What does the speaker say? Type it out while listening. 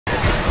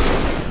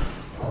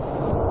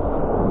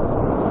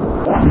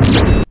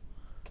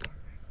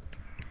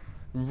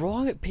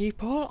Right,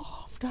 people,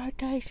 of the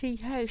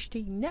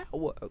DCHD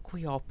network,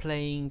 we are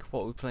playing.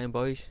 What are we playing,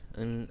 boys?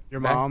 And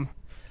Your Beth? mom.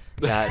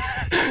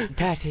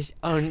 That is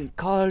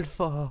uncalled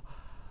for.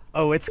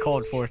 Oh, it's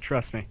called for.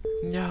 Trust me.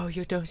 No,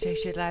 you don't say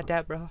shit like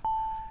that, bro.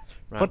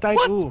 Right. What I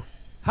do?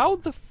 How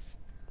the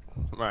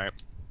Right.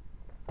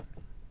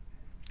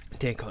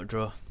 Dane can't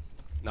draw.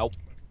 Nope.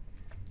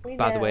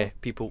 By the way,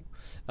 people,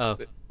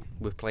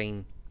 we're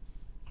playing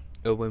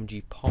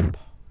OMG Pop.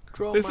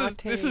 Draw This my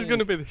is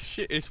gonna be the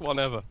shittest one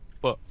ever.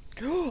 But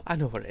I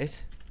know what it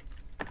is.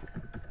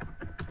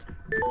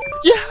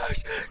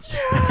 Yes!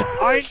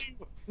 Yes!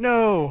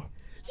 No.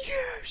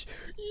 Yes!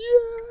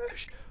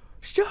 Yes!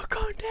 Suck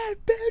on that,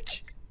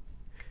 bitch!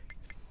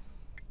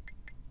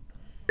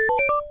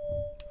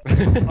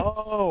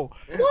 Oh.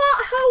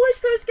 What? How are we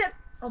supposed to get?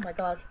 Oh my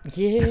god.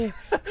 Yeah!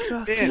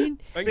 Fucking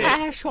Thank you.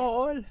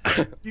 asshole!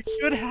 You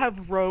should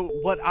have wrote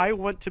what I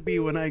want to be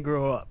when I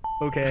grow up.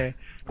 Okay.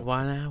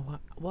 When I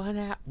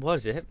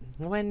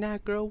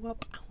grow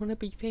up, I wanna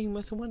be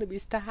famous, I wanna be a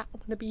star, I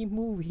wanna be in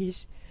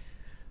movies.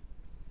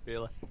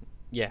 really,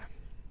 Yeah.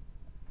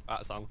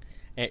 that song.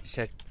 It's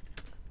a...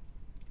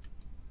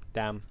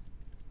 Damn.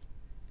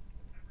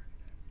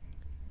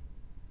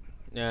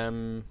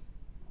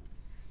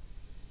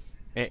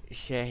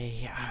 It's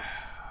a...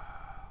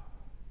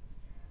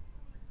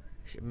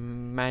 it's a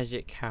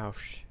magic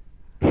house.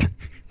 I'm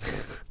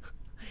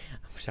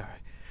sorry.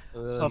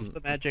 Of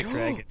the magic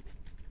dragon.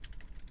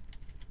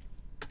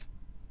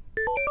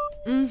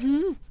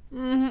 I'm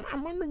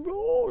on a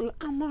roll.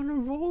 I'm on a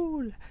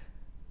roll.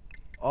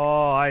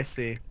 Oh, I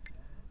see.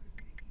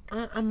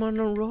 I'm on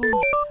a roll.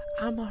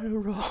 I'm on a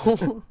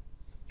roll.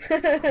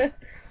 That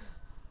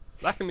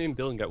can mean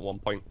Dylan get 1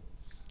 point.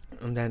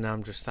 And then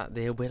I'm just sat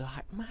there with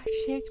like my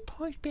 6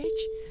 points, bitch.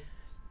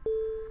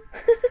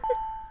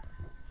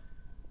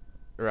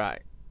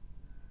 Right.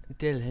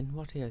 Dylan,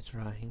 what are you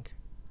trying?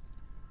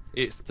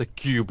 It's the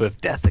cube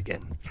of death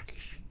again.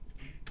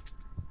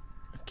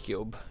 A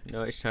cube.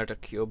 No, it's not a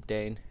cube,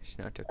 Dane. It's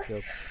not a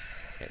cube.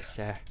 It's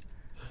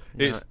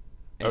It's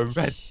a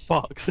red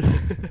box.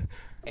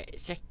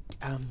 It's a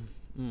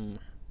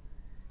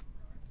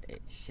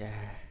It's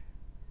yeah.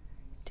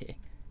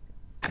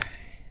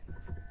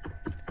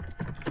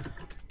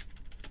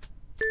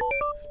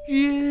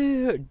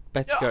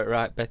 Beth, you got it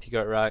right. Beth, you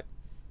got it right.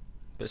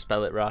 But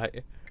spell it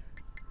right.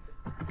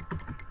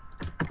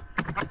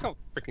 I can't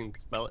freaking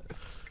spell it.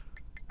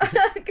 I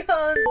can't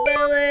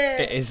spell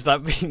it. It is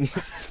that being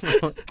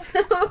small.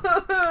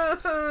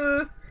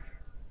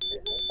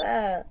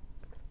 That.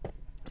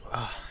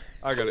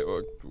 I got it.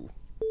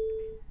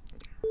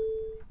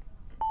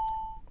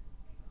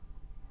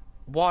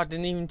 What? I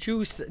didn't even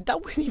choose that.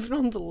 That wasn't even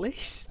on the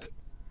list.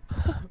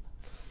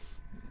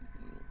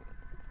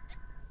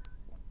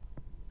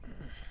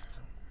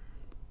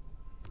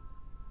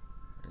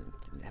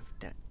 Left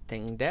that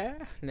thing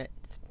there.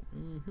 Let's.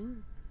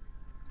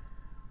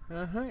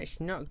 It's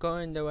not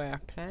going the way I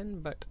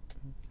planned, but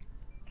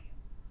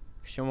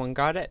someone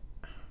got it.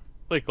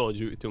 Play Call of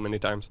Duty too many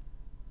times.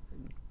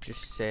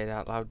 Just say it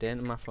out loud.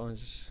 Then my phone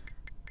just.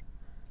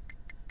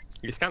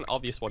 It's kind of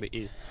obvious what it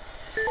is.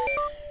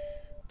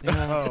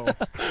 No.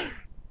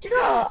 You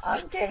know,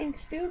 I'm getting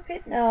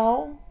stupid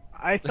now.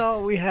 I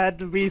thought we had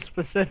to be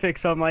specific,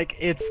 so I'm like,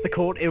 it's the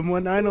Colt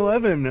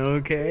M1911,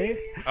 okay?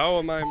 How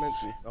am I meant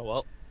to? Oh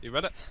well, you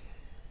read it?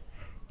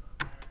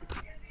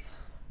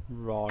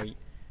 Right.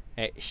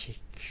 It's a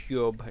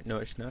cube. No,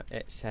 it's not.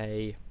 It's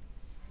a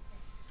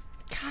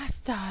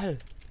castle.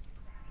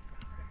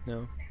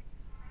 No.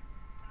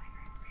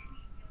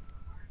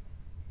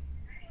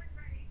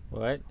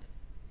 What?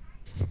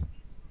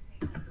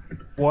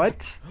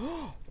 What?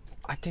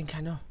 I think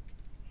I know.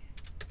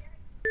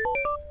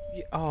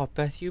 Oh,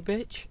 Beth, you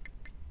bitch.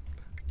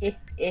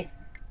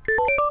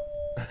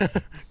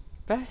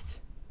 Beth,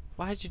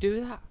 why'd you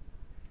do that?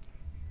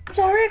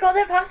 Sorry, I got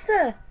there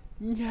faster.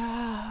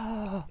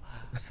 No.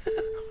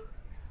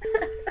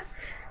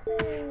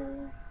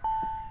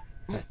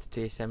 Beth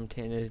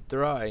D17 is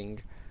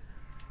drawing.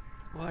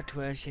 What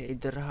will she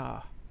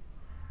draw?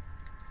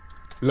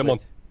 Lemon.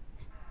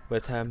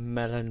 With her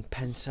melon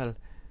pencil.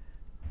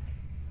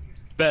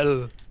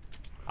 Bell.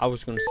 I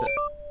was gonna say.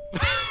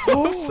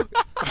 Oh!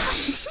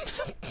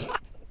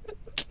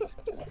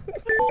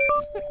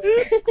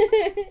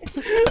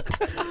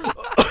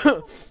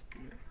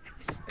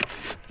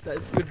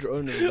 That's good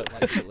drawing of it,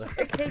 actually.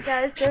 Okay,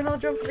 guys, don't all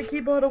jump for the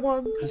keyboard at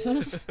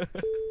once.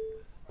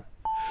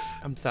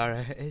 I'm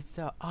sorry, it's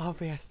so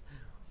obvious.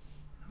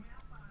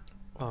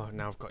 Oh,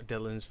 now I've got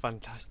Dylan's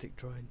fantastic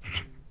drawing.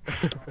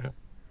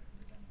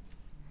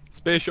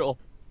 Space shuttle.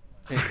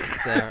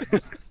 It's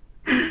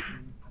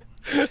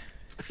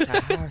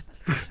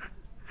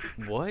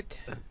what?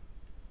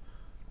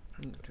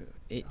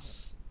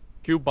 It's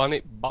Cube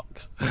bonnet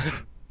box.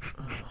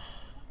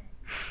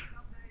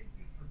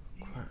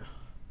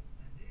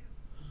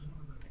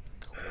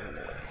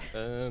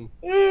 It's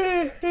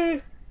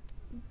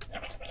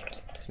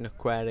an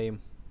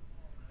aquarium.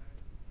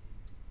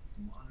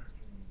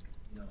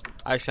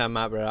 Actually, I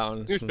might be out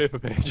on some... Newspaper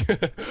page.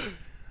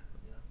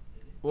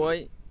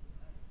 Why?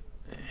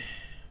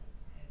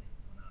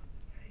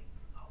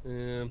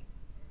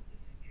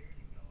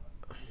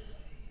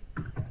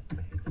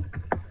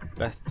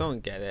 Beth,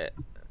 don't get it.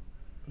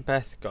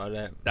 Beth got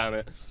it. Damn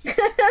it.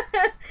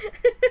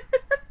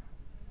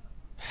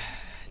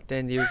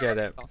 Then you get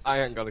it. I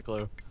ain't got a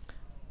clue.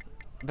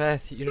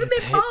 Beth, you're Give a me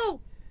bitch. Paul!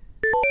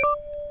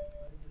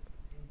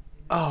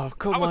 Oh,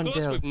 come on,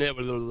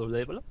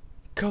 Dylan.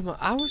 Come on,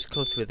 I was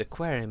close with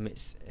aquarium.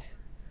 It's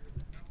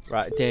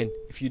right, Dane.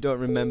 If you don't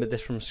remember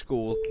this from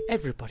school,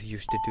 everybody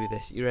used to do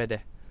this. You ready?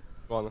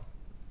 Go on.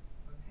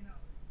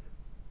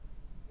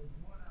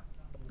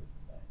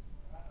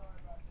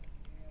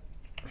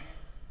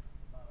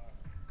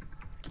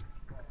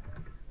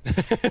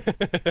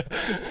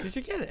 Did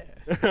you get it?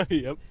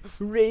 Yep.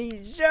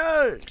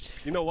 Result.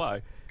 You know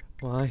why?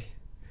 Why?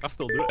 I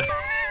still do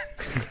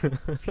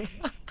it.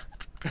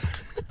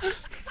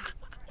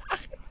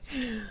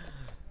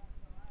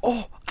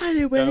 Oh,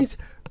 anyways,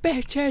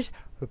 bitches.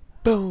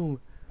 Boom.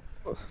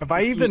 Have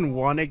I even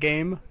won a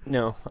game?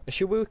 No.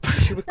 Should we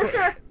cut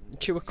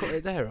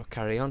it there or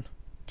carry on?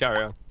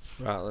 Carry on.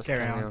 Right, let's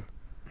Carry carry on.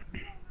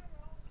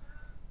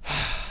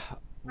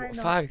 Why not?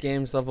 5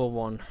 games, level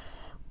 1.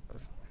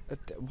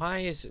 Why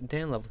is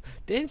Dane level?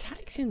 Dane's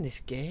hacks in this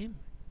game.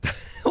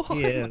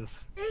 He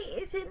is. Hey,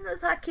 it's him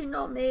that's hacking,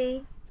 not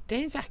me.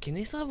 Dane's hacking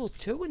is level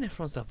 2 and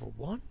everyone's level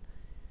 1.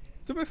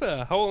 To be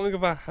fair, how long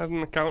have I had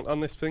an account on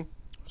this thing?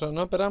 I don't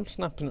know, but I'm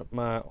snapping up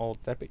my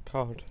old debit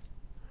card.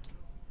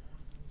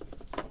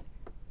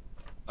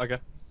 Okay.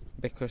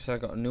 Because I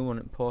got a new one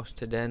in post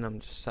today and I'm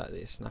just sat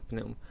there snapping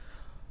it.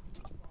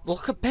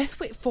 Look at Beth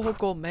with 4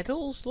 gold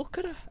medals, look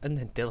at her. And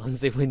then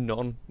Dylan's there with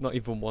none, not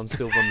even 1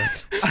 silver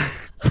medal.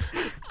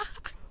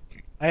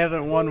 I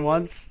haven't won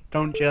once.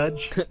 Don't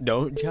judge.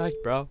 Don't judge,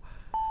 bro.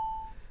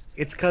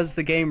 It's cause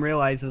the game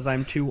realizes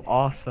I'm too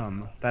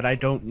awesome that I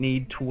don't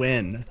need to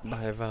win.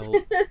 By a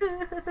vowel.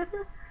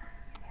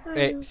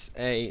 It's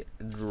a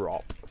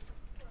drop.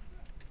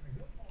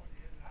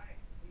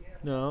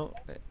 No.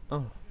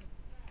 Oh.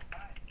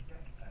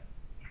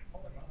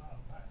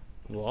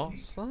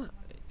 What's that?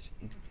 It's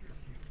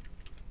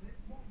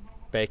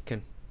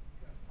bacon.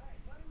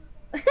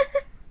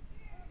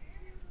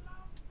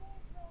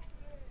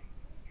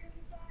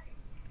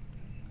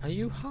 Are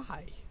you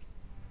high?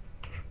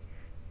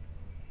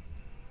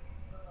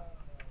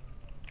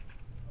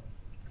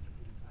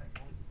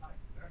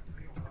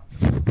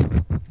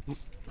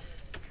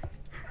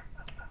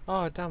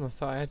 Oh damn, I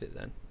thought I had it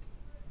then.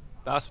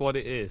 That's what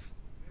it is.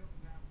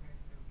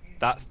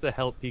 That's to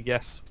help you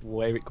guess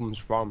where it comes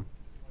from.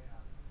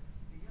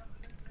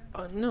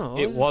 Oh no.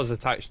 It was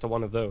attached to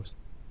one of those.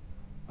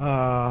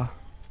 Oh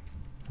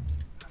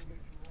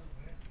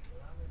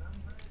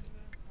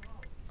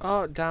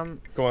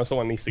damn. Go on,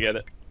 someone needs to get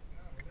it.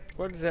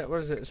 What is it? What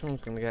is it?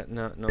 Someone's gonna get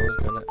no one's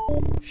got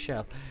it.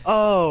 Shell.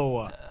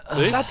 Oh,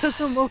 See? that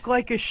doesn't look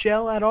like a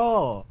shell at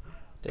all.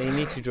 Do you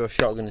need to draw a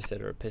shotgun instead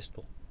of a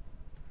pistol?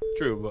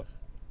 True, but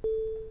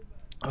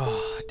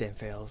Oh, Dan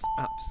fails.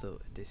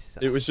 Absolutely. This is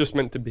it was just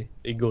meant to be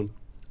a gun.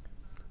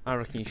 I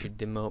reckon you should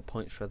demote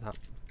points for that.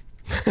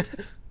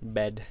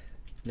 Bed.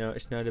 No,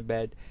 it's not a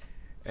bed.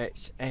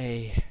 It's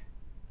a...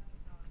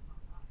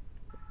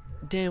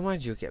 Dan, why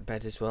did you get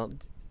bed as well?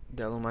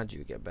 Dylan, why did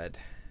you get bed?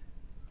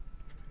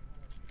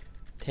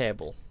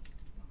 Table.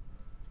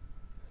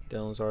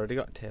 Dylan's already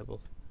got table.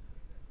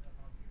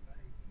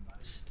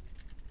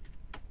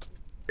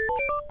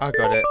 I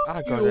got it.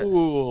 I got it.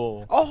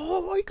 Ooh.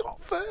 Oh, I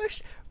got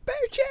first.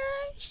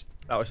 Bitches!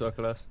 That was so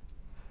close.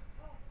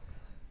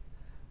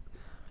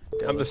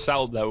 I'm just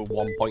settled there with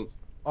 1 point.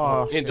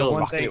 Oh, Ain't the Dylan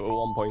one rocking thing. it with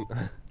 1 point.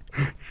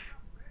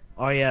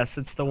 Oh yes,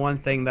 it's the one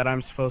thing that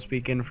I'm supposed to be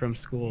getting from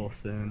school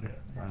soon.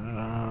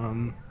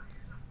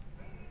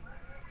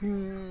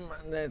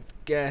 Let's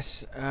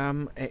guess.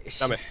 It's...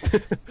 Damn it.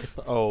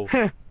 Oh.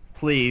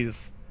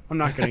 Please, I'm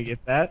not gonna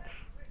get that.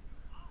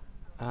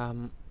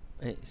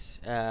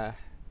 It's a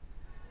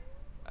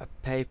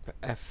paper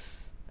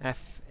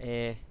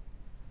F-A-B.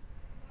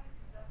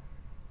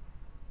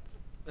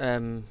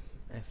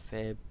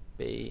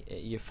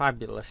 You're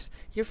fabulous.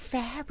 You're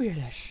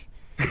fabulous.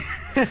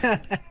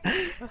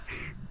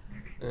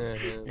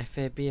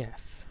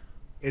 F-A-B-F.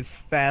 It's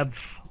fab.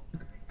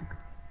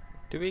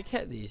 Do we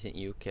get these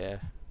in UK?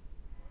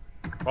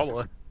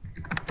 Probably.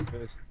 It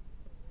is.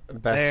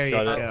 Beth's There you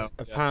got it. go.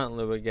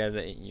 Apparently we get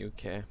it in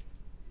UK.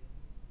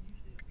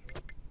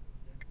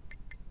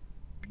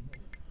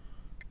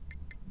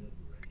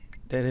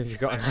 Then have you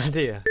got an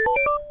idea?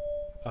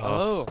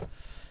 Oh.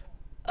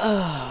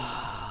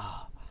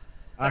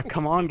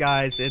 Come on,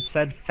 guys. It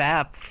said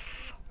FAP.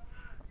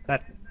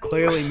 That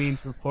clearly means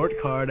report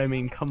card. I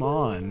mean, come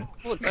on.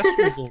 Full of test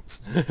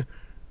results.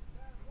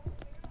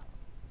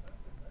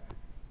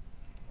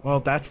 Well,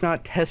 that's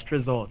not test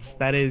results.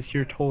 That is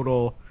your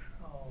total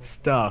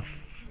stuff.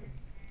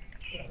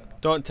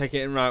 Don't take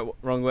it in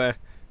wrong way.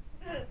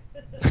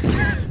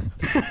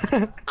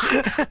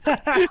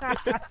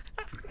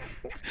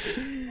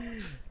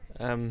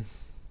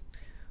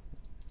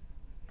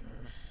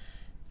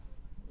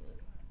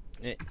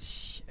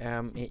 It's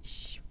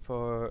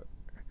for...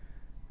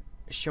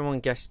 Someone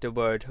guessed the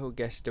word. Who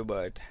guessed the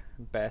word?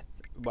 Beth,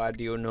 why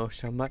do you know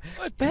so much?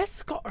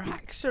 Beth's got her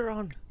haxer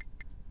on.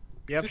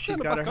 Yep, Just she's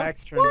turn it got her back on.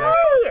 hacks turned back.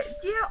 Why?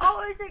 You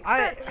always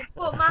expect me to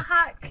put my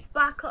hacks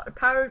back on,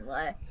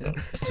 apparently.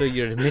 So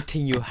you're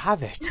admitting you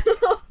have it?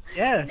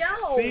 Yes.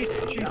 No, See,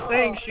 she's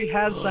saying she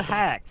has the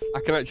hacks. I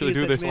can actually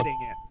She's do this one.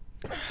 admitting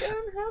it. I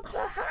don't have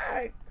the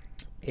hack.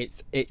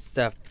 It's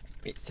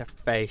a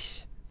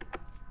face.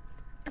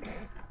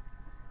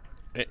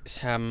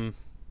 It's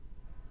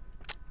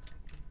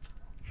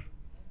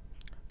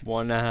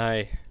one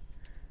eye.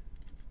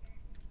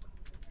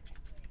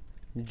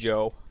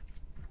 Joe.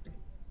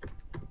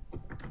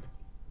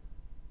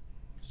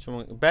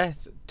 Someone,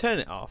 Beth, turn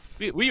it off.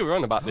 We were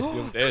on about this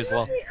the other day as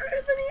well.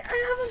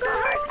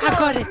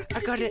 I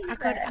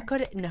I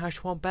got it.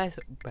 Nice one, Beth.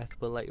 Beth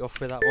will let you off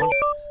with that one.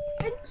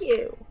 Thank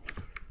you.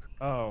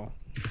 Oh.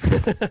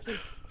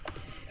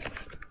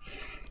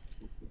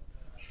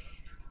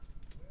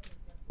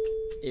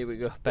 Here we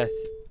go,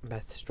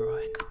 Beth's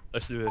drawing.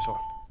 Let's do this one.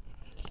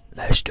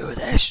 Let's do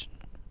this.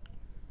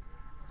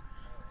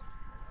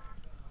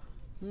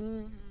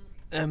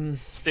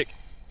 Stick.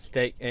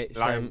 Steak. It's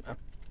Lime.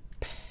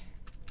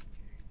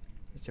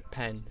 it's a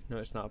pen. No,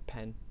 it's not a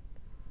pen.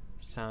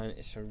 Sign.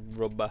 It's a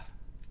rubber.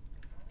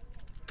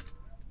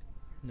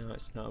 No,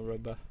 it's not a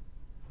rubber.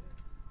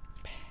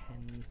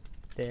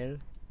 Pencil.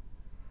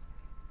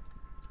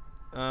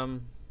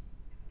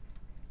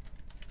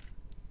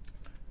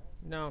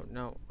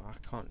 No, I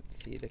can't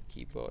see the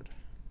keyboard.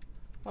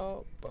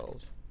 Oh,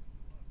 balls.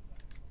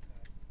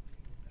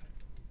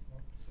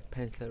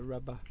 Pencil,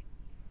 rubber.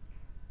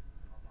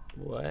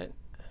 What?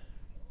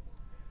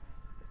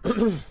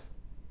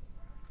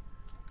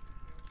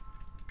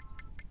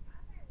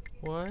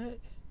 What?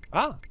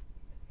 Ah.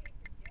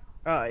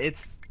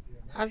 It's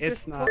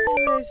It's not.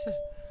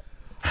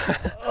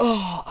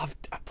 Oh,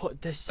 I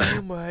put the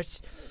same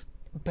words,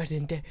 but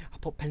in there I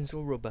put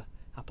pencil rubber.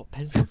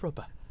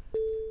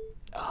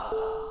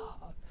 Oh,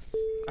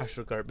 I should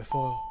have got it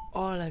before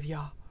all of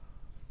y'all.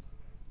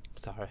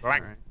 Sorry.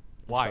 Right. I'm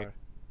Why? sorry.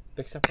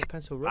 Because I put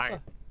pencil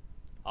rubber.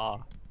 Ah.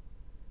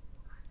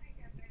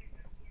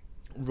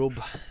 Rub.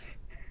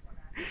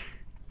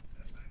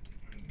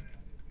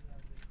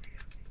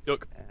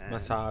 Look.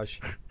 Massage.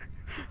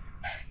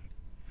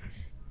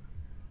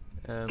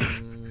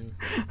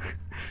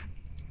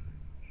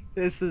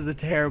 This is a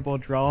terrible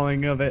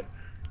drawing of it.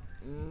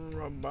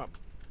 Rubber.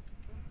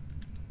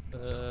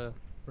 Uh.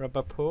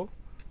 Rubber paw.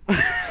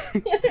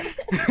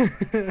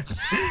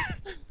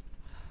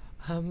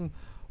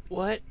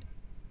 What?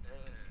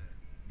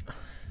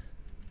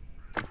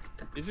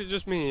 Is it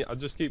just me? I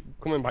just keep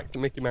coming back to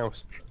Mickey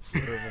Mouse.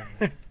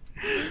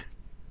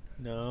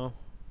 No.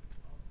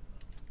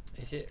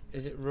 Is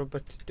it rubber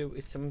to do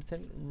with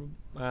something?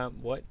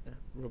 What?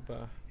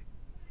 Rubber.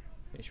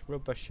 It's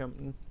rubber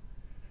something.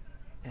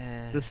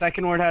 The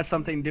second word has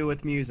something to do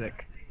with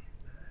music.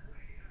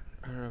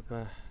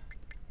 Rubber.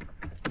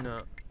 No.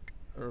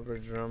 Rubber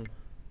drum.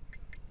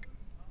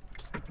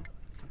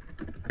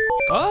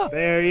 Ah.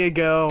 There you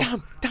go.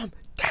 Damn.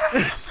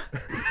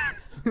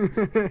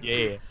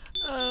 Yeah.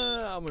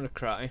 I'm gonna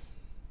cry.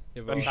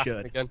 You Attack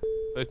should. again.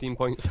 13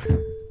 points.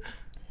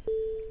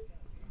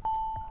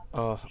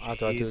 Oh, how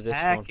do I do She's this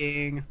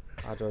hacking. one?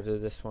 How do I do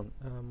this one?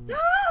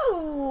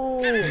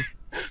 No!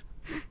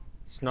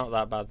 It's not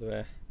that bad, the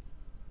way.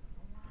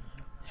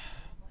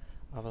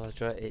 I'll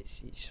try.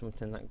 It's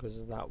something that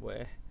goes that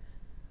way.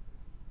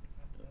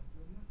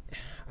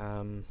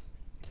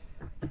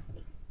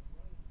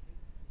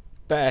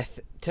 Beth,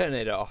 turn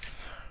it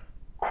off.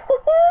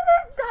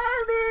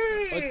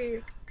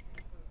 Daddy!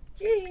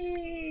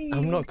 Jeez.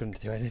 I'm not going to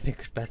do anything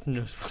because Beth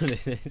knows what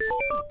it is.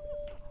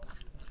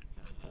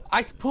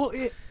 I put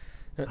it.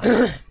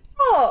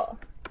 Oh!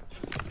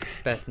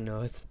 Beth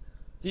knows.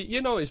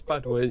 You know it's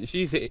bad when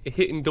she's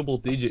hitting double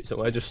digits and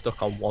we're just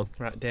stuck on one.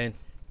 Right, Dane.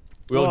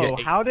 We all Whoa,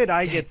 get how did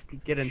I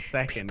get in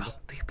second?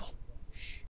 People.